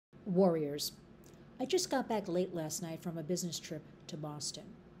Warriors. I just got back late last night from a business trip to Boston.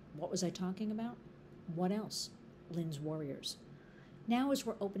 What was I talking about? What else? Lynn's Warriors. Now, as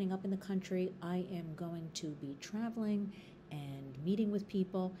we're opening up in the country, I am going to be traveling and meeting with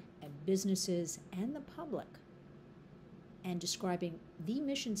people and businesses and the public and describing the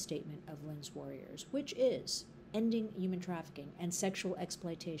mission statement of Lynn's Warriors, which is ending human trafficking and sexual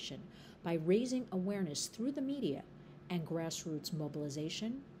exploitation by raising awareness through the media and grassroots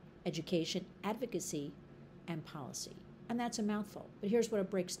mobilization, education, advocacy, and policy. And that's a mouthful, but here's what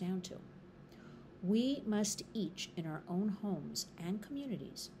it breaks down to. We must each, in our own homes and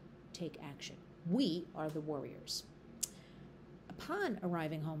communities, take action. We are the warriors. Upon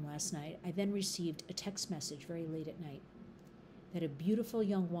arriving home last night, I then received a text message very late at night that a beautiful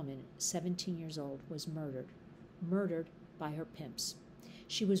young woman, 17 years old, was murdered by her pimps.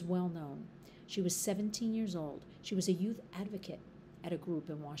 She was well known. She was 17 years old. She was a youth advocate at a group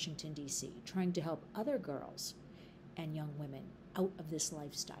in Washington, D.C., trying to help other girls and young women out of this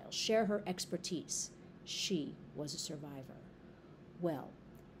lifestyle, share her expertise. She was a survivor. Well,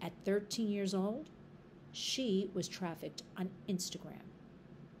 at 13 years old, she was trafficked on Instagram.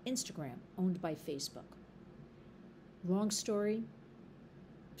 Instagram, owned by Facebook. Long story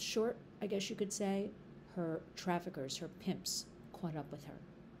short, I guess you could say, her traffickers, her pimps, caught up with her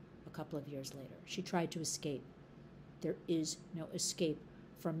a couple of years later. She tried to escape. There is no escape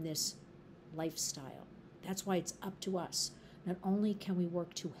from this lifestyle. That's why it's up to us. Not only can we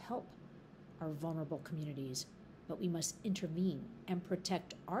work to help our vulnerable communities, but we must intervene and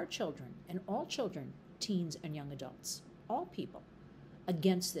protect our children and all children, teens and young adults, all people,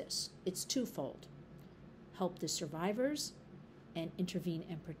 against this. It's twofold. Help the survivors and intervene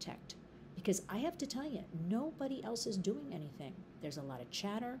and protect. Because I have to tell you, nobody else is doing anything. There's a lot of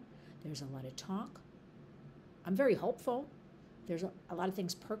chatter. There's a lot of talk. I'm very hopeful. There's a lot of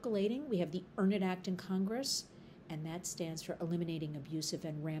things percolating. We have the Earn It Act in Congress, and that stands for Eliminating Abusive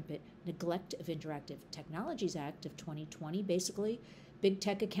and Rampant Neglect of Interactive Technologies Act of 2020. Basically, big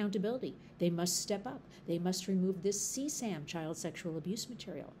tech accountability. They must step up. They must remove this CSAM, child sexual abuse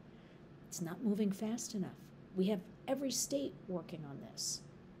material. It's not moving fast enough. We have every state working on this.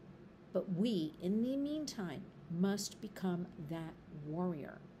 But we, in the meantime, must become that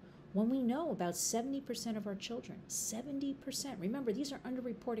warrior. When we know about 70% of our children, 70%, remember, these are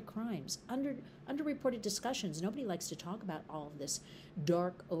underreported crimes, underreported discussions. Nobody likes to talk about all of this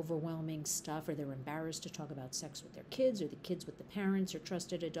dark, overwhelming stuff, or they're embarrassed to talk about sex with their kids, or the kids with the parents, or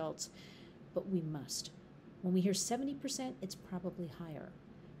trusted adults. But we must. When we hear 70%, it's probably higher.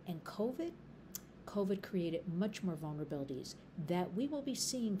 And COVID created much more vulnerabilities that we will be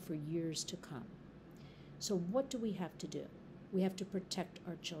seeing for years to come. So what do we have to do? We have to protect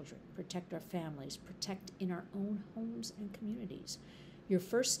our children, protect our families, protect in our own homes and communities. Your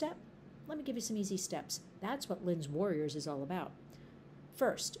first step, let me give you some easy steps. That's what Lynn's Warriors is all about.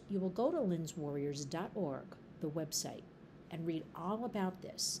 First, you will go to lynswarriors.org, the website, and read all about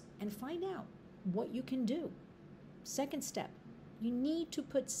this and find out what you can do. Second step, you need to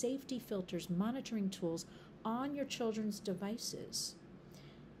put safety filters, monitoring tools on your children's devices.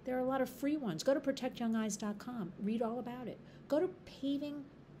 There are a lot of free ones. Go to protectyoungeyes.com. Read all about it. Go to Paving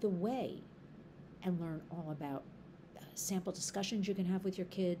the Way and learn all about sample discussions you can have with your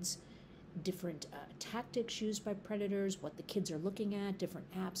kids, different tactics used by predators, what the kids are looking at, different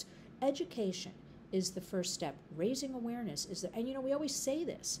apps. Education is the first step. Raising awareness is and we always say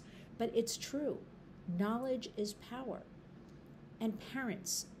this, but it's true. Knowledge is power. And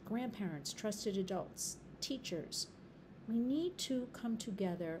parents, grandparents, trusted adults, teachers, we need to come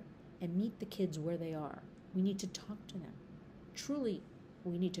together and meet the kids where they are. We need to talk to them. Truly,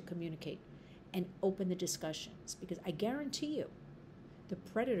 we need to communicate and open the discussions, because I guarantee you the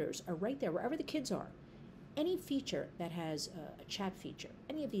predators are right there wherever the kids are. Any feature that has a chat feature,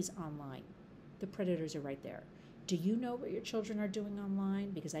 any of these online, the predators are right there. Do you know what your children are doing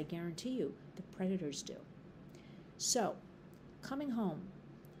online? Because I guarantee you the predators do. So, coming home,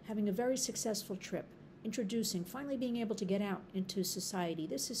 having a very successful trip, introducing, finally being able to get out into society.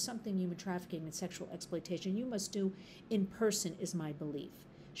 This is something human trafficking and sexual exploitation you must do in person, is my belief.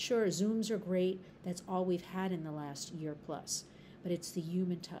 Sure, Zooms are great. That's all we've had in the last year plus. But it's the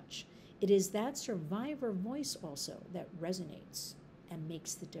human touch. It is that survivor voice also that resonates and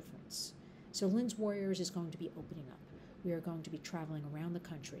makes the difference. So Lynn's Warriors is going to be opening up. We are going to be traveling around the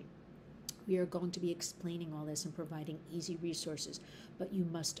country. We are going to be explaining all this and providing easy resources. But you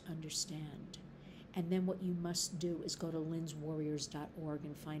must understand. And then what you must do is go to lynswarriors.org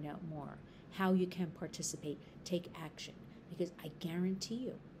and find out more, how you can participate, take action. Because I guarantee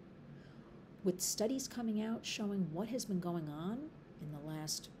you, with studies coming out showing what has been going on in the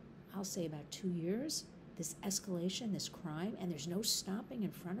last I'll say about 2 years, this escalation, this crime, and there's no stopping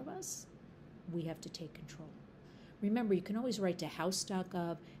in front of us, we have to take control. Remember, you can always write to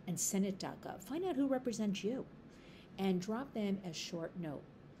house.gov and senate.gov. Find out who represents you and drop them a short note.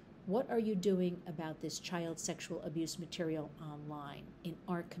 What are you doing about this child sexual abuse material online in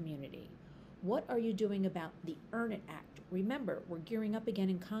our community? What are you doing about the Earn It Act? Remember, we're gearing up again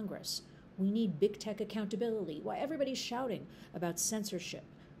in Congress. We need big tech accountability. Why everybody's shouting about censorship?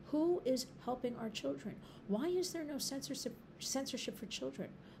 Who is helping our children? Why is there no censorship for children?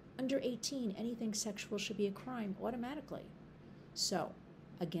 Under 18, anything sexual should be a crime automatically. So,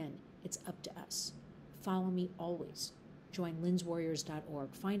 again, it's up to us. Follow me always. Join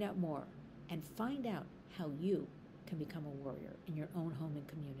linswarriors.org. Find out more and find out how you can become a warrior in your own home and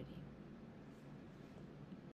community.